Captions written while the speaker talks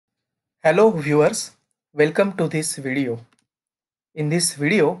Hello viewers, welcome to this video. In this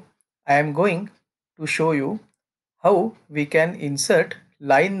video, I am going to show you how we can insert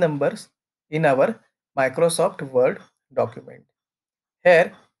line numbers in our Microsoft Word document.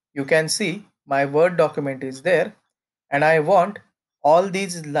 Here you can see my Word document is there and I want all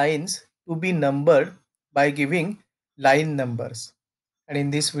these lines to be numbered by giving line numbers. And in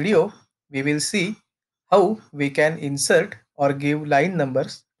this video, we will see how we can insert or give line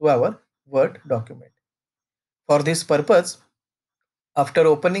numbers to our Word document. For this purpose, after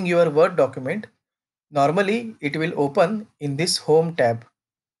opening your Word document, normally it will open in this Home tab.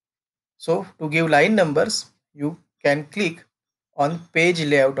 So to give line numbers, you can click on Page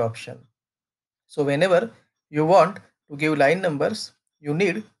Layout option. So whenever you want to give line numbers, you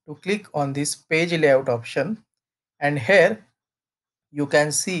need to click on this Page Layout option, and here you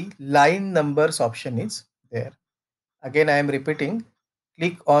can see line numbers option is there. Again, I am repeating,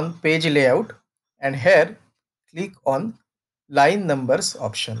 click on Page Layout and here click on Line Numbers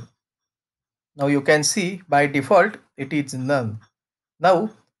option. Now you can see by default it is none. Now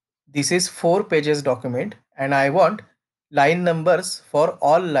this is 4 pages document and I want line numbers for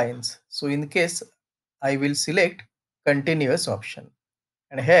all lines. So in case I will select continuous option,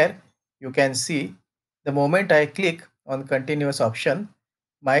 and here you can see the moment I click on continuous option,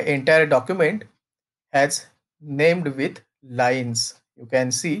 my entire document has named with lines. You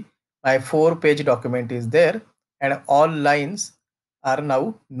can see my 4 page document is there and all lines are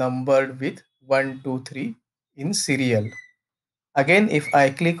now numbered with 1, 2, 3 in serial. Again, if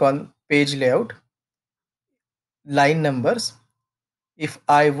I click on page layout, line numbers, if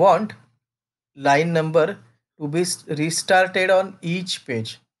I want line number to be restarted on each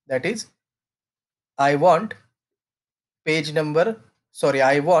page, that is, I want page number, sorry,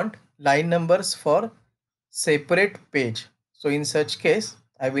 I want line numbers for separate page. So in such case,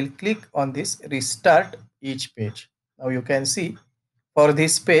 I will click on this restart each page. Now you can see for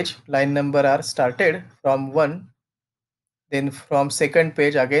this page, line number are started from 1, then from second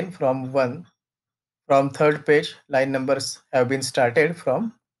page again from 1, from third page, line numbers have been started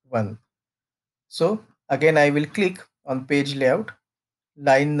from 1. So again, I will click on page layout,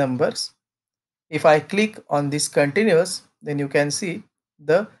 line numbers. If I click on this continuous, then you can see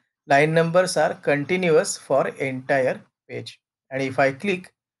the line numbers are continuous for entire page. And if I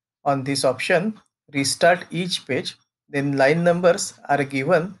click on this option, restart each page, then line numbers are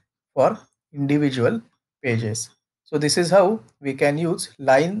given for individual pages. So this is how we can use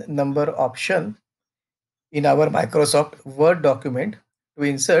line number option in our Microsoft Word document to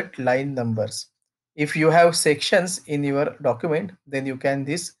insert line numbers. If you have sections in your document, then you can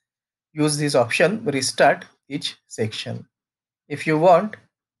use this option restart each section. If you want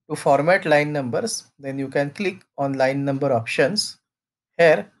to format line numbers, then you can click on line number options.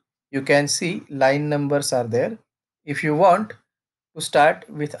 Here you can see line numbers are there. If you want to start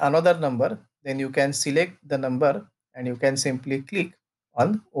with another number, then you can select the number and you can simply click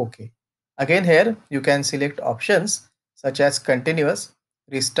on OK. Again, here you can select options such as continuous,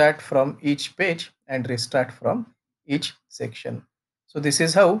 restart from each page, and restart from each section. So this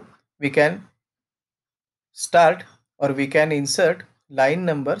is how we can start or we can insert line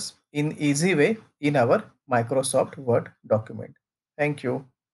numbers in easy way in our Microsoft Word document. Thank you.